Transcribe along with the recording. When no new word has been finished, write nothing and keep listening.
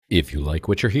If you like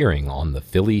what you're hearing on the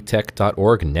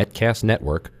phillytech.org Netcast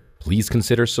network, please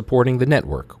consider supporting the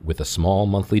network with a small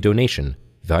monthly donation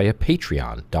via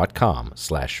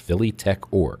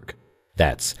patreon.com/phillytechorg.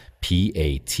 That's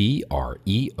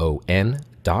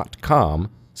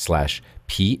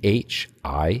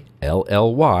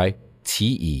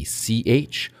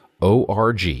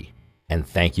patreon.com/PHILLYTECHORG. And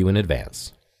thank you in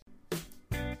advance.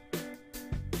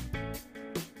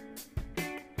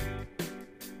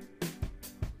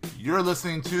 You're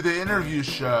listening to The Interview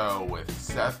Show with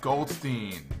Seth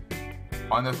Goldstein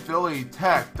on the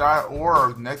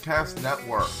phillytech.org Netcast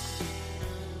Network.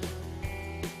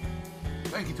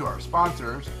 Thank you to our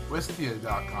sponsors,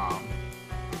 Wistia.com,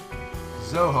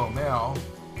 Zoho Mail,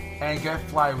 and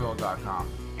GetFlywheel.com.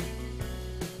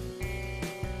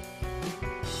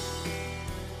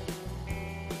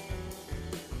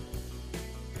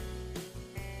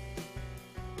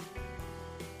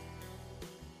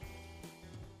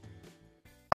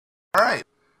 All right.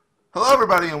 Hello,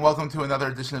 everybody, and welcome to another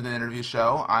edition of The Interview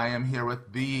Show. I am here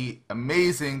with the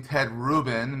amazing Ted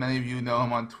Rubin. Many of you know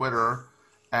him on Twitter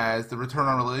as the Return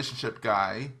on Relationship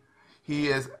guy. He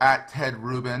is at Ted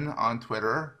Rubin on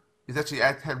Twitter. He's actually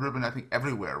at Ted Rubin, I think,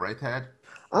 everywhere, right, Ted?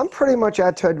 I'm pretty much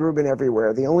at Ted Rubin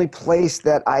everywhere. The only place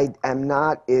that I am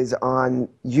not is on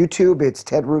YouTube. It's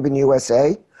Ted Rubin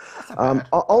USA.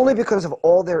 Only because of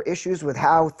all their issues with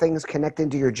how things connect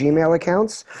into your Gmail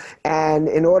accounts. And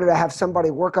in order to have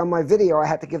somebody work on my video, I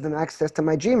had to give them access to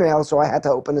my Gmail, so I had to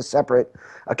open a separate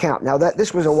account. Now,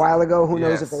 this was a while ago. Who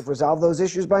knows if they've resolved those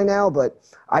issues by now, but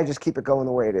I just keep it going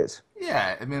the way it is.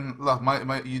 Yeah, I mean, look, my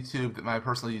YouTube, my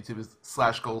personal YouTube is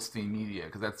 /Goldstein Media,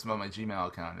 because that's what my Gmail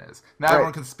account is. Now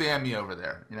everyone can spam me over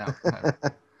there, you know.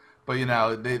 But, you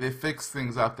know, they fix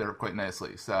things up there quite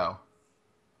nicely, so...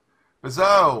 But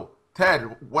so,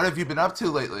 Ted, what have you been up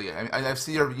to lately? I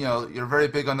see you're very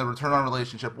big on the return on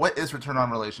relationship. What is return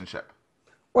on relationship?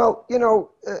 Well,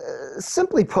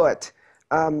 simply put,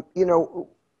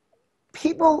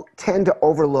 people tend to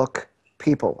overlook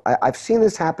people. I've seen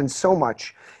this happen so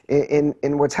much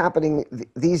in what's happening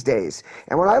these days.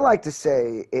 And what I like to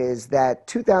say is that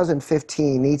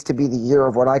 2015 needs to be the year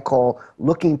of what I call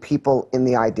looking people in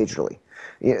the eye digitally.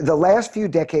 The last few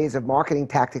decades of marketing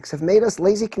tactics have made us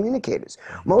lazy communicators.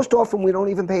 Most often, we don't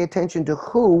even pay attention to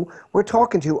who we're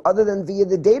talking to other than via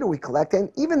the data we collect,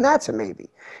 and even that's a maybe.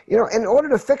 In order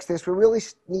to fix this, we really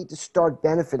need to start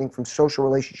benefiting from social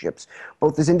relationships,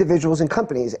 both as individuals and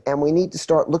companies, and we need to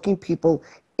start looking people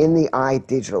in the eye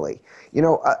digitally.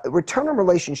 Return on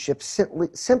relationships,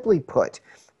 simply put,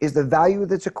 is the value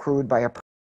that's accrued by a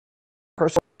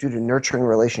person due to nurturing a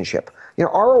relationship.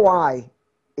 ROI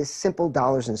is simple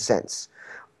dollars and cents.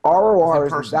 ROR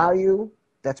is the value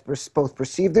that's both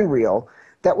perceived and real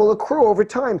that will accrue over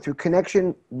time through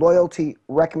connection, loyalty,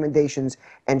 recommendations,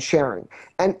 and sharing.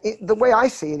 And the way I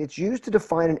see it, it's used to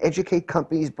define and educate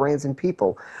companies, brands, and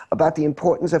people about the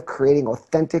importance of creating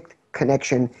authentic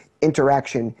connection,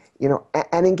 interaction,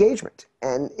 and engagement.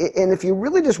 And if you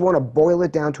really just want to boil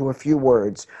it down to a few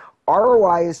words,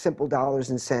 ROI is simple dollars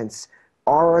and cents.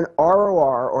 ROR,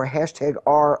 or hashtag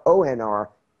RONR,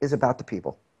 is about the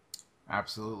people.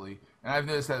 Absolutely. And I've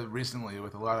noticed that recently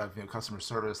with a lot of customer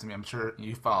service. I mean, I'm sure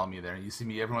you follow me there. You see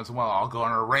me every once in a while. I'll go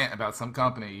on a rant about some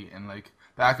company and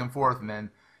back and forth. And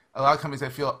then a lot of companies I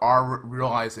feel are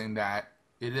realizing that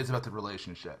it is about the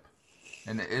relationship.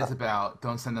 And it is about,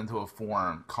 don't send them to a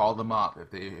forum. Call them up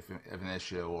if they have an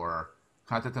issue, or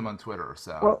contact them on Twitter.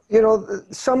 So. Well,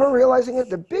 some are realizing it.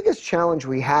 The biggest challenge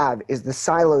we have is the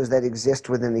silos that exist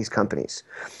within these companies.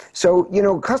 So,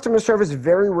 customer service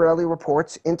very rarely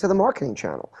reports into the marketing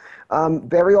channel.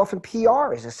 Very often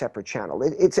PR is a separate channel.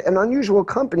 It's an unusual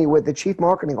company where the chief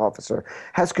marketing officer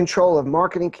has control of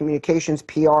marketing, communications,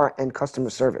 PR, and customer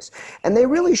service. And they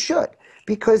really should,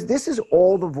 because this is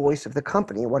all the voice of the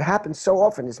company. And what happens so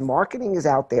often is marketing is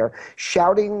out there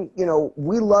shouting,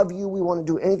 we love you, we want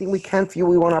to do anything we can for you,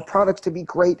 we want our products to be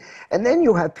great. And then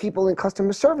you have people in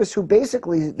customer service who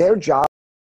basically their job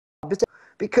is to,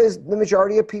 because the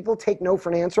majority of people take no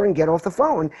for an answer and get off the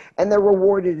phone, and they're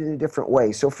rewarded in a different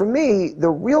way. So for me,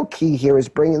 the real key here is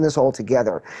bringing this all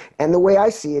together. And the way I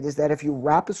see it is that if you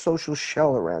wrap a social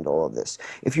shell around all of this,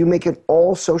 if you make it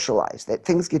all socialized, that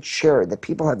things get shared, that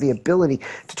people have the ability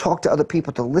to talk to other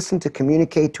people, to listen, to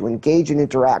communicate, to engage and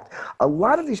interact, a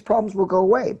lot of these problems will go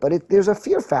away. But there's a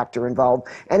fear factor involved,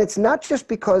 and it's not just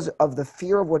because of the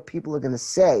fear of what people are going to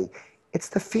say, it's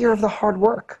the fear of the hard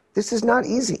work. This is not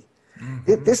easy.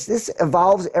 This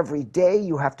evolves every day.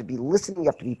 You have to be listening. You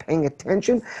have to be paying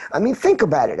attention. I mean, think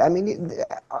about it. I mean,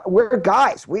 we're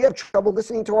guys. We have trouble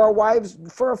listening to our wives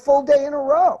for a full day in a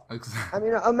row. Exactly. I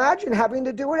mean, imagine having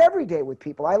to do it every day with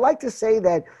people. I like to say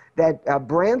that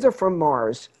brands are from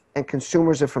Mars and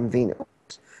consumers are from Venus.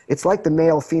 It's like the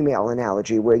male-female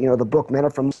analogy where, the book Men Are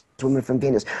From Mars, Women From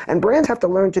Venus. And brands have to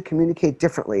learn to communicate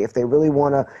differently if they really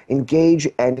want to engage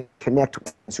and connect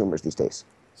with consumers these days.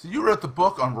 So you wrote the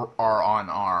book on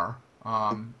R.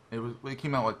 It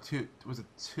came out was it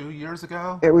 2 years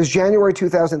ago? It was January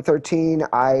 2013.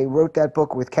 I wrote that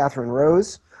book with Catherine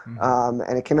Rose,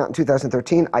 and it came out in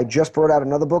 2013. I just brought out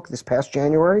another book this past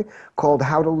January called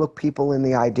How to Look People in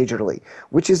the Eye Digitally,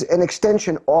 which is an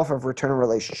extension off of Return a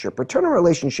Relationship. Return a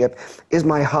Relationship is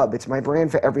my hub. It's my brand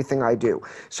for everything I do.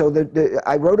 So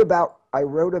I wrote about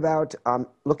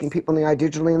looking people in the eye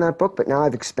digitally in that book, but now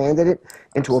I've expanded it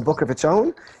into a book of its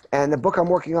own. And the book I'm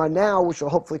working on now, which will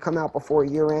hopefully come out before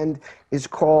year end, is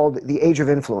called The Age of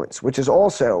Influence, which is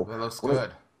also That looks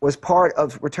good. Was part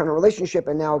of Return a Relationship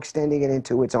and now extending it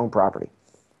into its own property.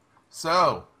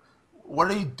 So, what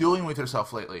are you doing with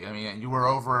yourself lately? I mean, you were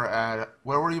over at,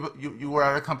 where were you? You were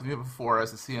at a company before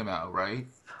as a CMO, right?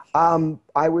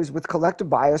 I was with Collective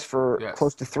Bias for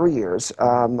close to 3 years.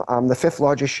 I'm the fifth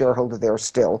largest shareholder there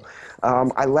still.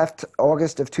 I left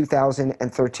August of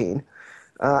 2013.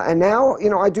 And now,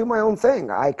 I do my own thing.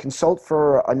 I consult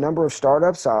for a number of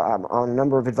startups. I'm on a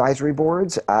number of advisory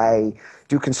boards. I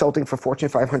do consulting for Fortune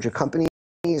 500 companies.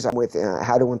 I'm with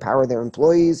how to empower their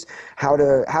employees, how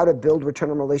to build return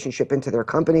on relationship into their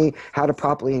company, how to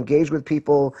properly engage with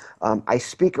people. I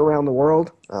speak around the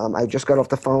world. I just got off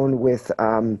the phone with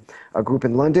a group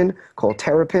in London called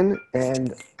Terrapin,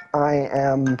 and I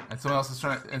am. And someone else is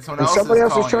trying. And somebody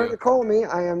else is trying to call me.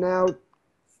 I am now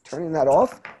turning that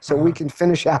off so we can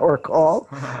finish our call.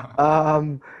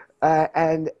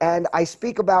 And I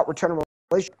speak about return on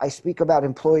relationship. I speak about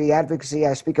employee advocacy.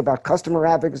 I speak about customer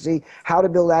advocacy, how to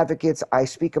build advocates. I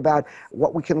speak about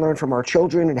what we can learn from our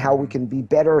children and how we can be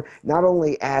better, not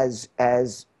only as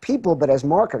people, but as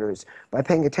marketers by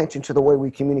paying attention to the way we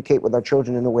communicate with our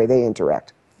children and the way they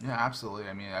interact. Yeah, absolutely.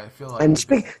 I mean, I feel like. And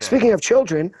speaking of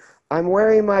children, I'm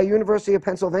wearing my University of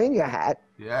Pennsylvania hat.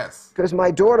 Yes. Because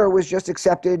my daughter was just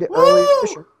accepted early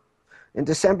this year. In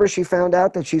December, she found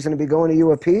out that she's going to be going to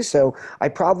U of P, so I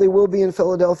probably will be in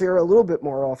Philadelphia a little bit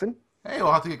more often. Hey,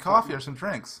 we'll have to get coffee or some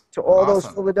drinks. To all those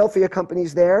Philadelphia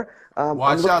companies there.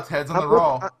 Watch out, Ted's on the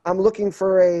roll. I'm looking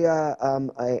for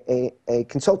a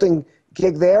consulting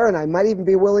gig there, and I might even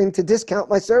be willing to discount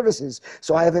my services,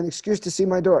 so I have an excuse to see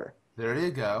my daughter. There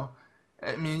you go.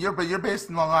 I mean, you're based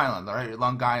in Long Island, all right? You're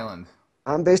Long Island.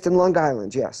 I'm based in Long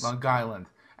Island, yes. Long Island.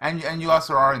 And you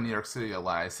also are in New York City a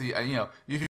lot. I see, if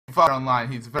you follow him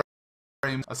online, he's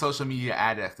very a social media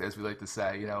addict, as we like to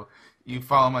say. You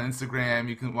follow him on Instagram,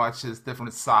 you can watch his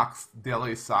different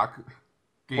daily sock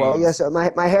games. Well, yes, my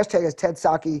hashtag is Ted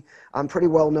Psaki. I'm pretty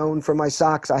well known for my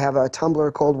socks. I have a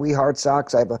Tumblr called We Heart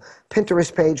Socks. I have a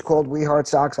Pinterest page called We Heart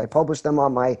Socks. I publish them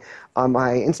on my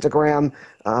Instagram.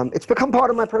 It's become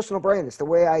part of my personal brand. It's the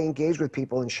way I engage with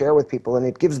people and share with people, and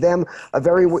it gives them a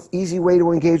very easy way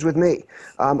to engage with me.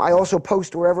 I also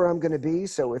post wherever I'm going to be,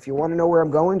 so if you want to know where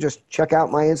I'm going, just check out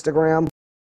my Instagram.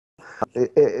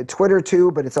 Twitter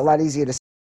too, but it's a lot easier to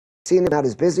see. I'm not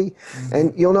as busy,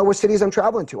 and you'll know what cities I'm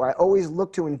traveling to. I always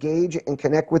look to engage and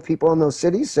connect with people in those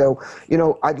cities. So,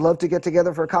 I'd love to get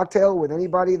together for a cocktail with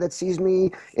anybody that sees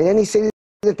me in any city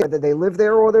that they live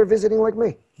there or they're visiting like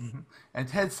me. And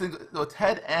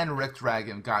Ted and Rick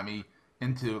Dragon got me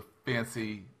into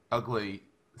fancy, ugly,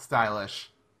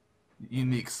 stylish,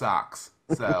 unique socks.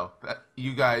 So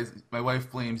you guys, my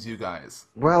wife blames you guys.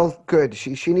 Well, good.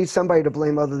 She needs somebody to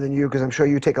blame other than you, because I'm sure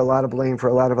you take a lot of blame for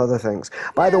a lot of other things.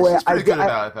 By the way, she's pretty good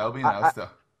about it, though.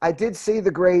 I did see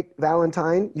the great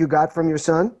Valentine you got from your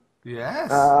son.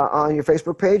 Yes. On your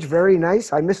Facebook page. Very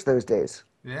nice. I miss those days.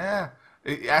 Yeah.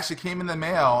 It actually came in the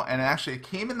mail, and it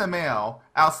came in the mail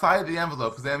outside of the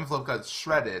envelope because the envelope got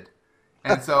shredded.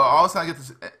 And so all of a sudden I get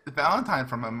this Valentine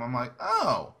from him. I'm like,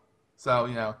 oh. So,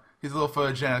 he's a little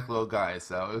photogenic little guy,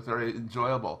 so it was very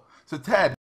enjoyable. So,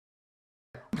 Ted,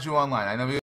 get you online. I know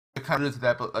we kind of alluded to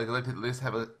that, but I'd like to at least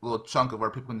have a little chunk of where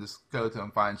people can just go to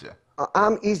and find you.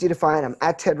 I'm easy to find. I'm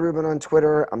at Ted Rubin on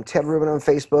Twitter. I'm Ted Rubin on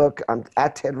Facebook. I'm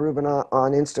at Ted Rubin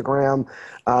on Instagram.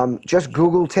 Just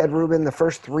Google Ted Rubin. The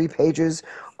first 3 pages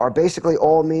are basically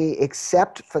all me,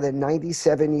 except for the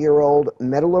 97-year-old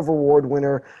Medal of Award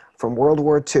winner from World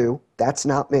War II. That's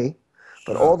not me.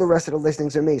 But all the rest of the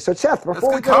listings are me. So, Seth,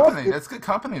 before we get off here, that's good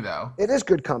company, though. It is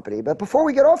good company. But before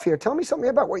we get off here, tell me something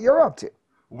about what you're up to.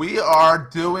 We are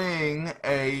doing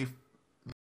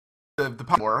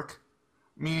the work,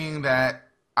 meaning that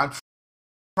I'm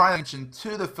trying to reach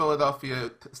into the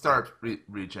Philadelphia startup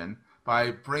region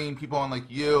by bringing people on like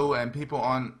you and people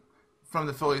on from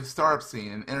the Philly startup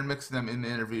scene and intermixing them in the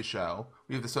interview show.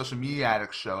 We have the social media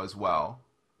addicts show as well,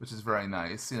 which is very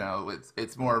nice. You know,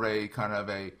 it's more of a kind of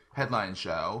a headline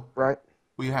show. Right.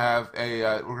 We have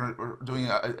we're doing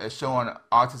a show on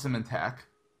autism and tech.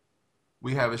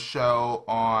 We have a show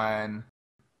on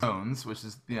phones, which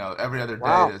is every other day.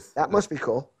 Wow, that must be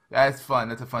cool. That's fun.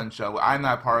 That's a fun show. I'm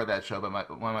not part of that show, but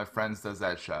one of my friends does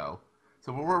that show.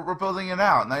 So we're building it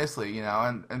out nicely,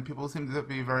 and people seem to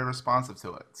be very responsive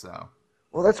to it. So.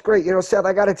 Well, that's great. Seth,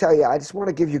 I got to tell you, I just want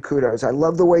to give you kudos. I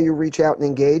love the way you reach out and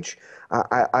engage.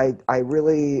 I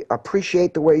really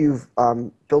appreciate the way you've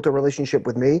built a relationship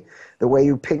with me, the way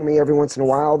you ping me every once in a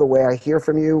while, the way I hear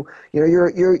from you.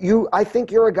 I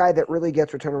think you're a guy that really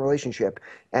gets return on relationship,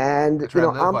 and I try to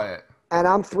live by it. And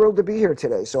I'm thrilled to be here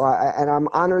today. So and I'm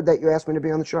honored that you asked me to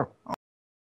be on the show.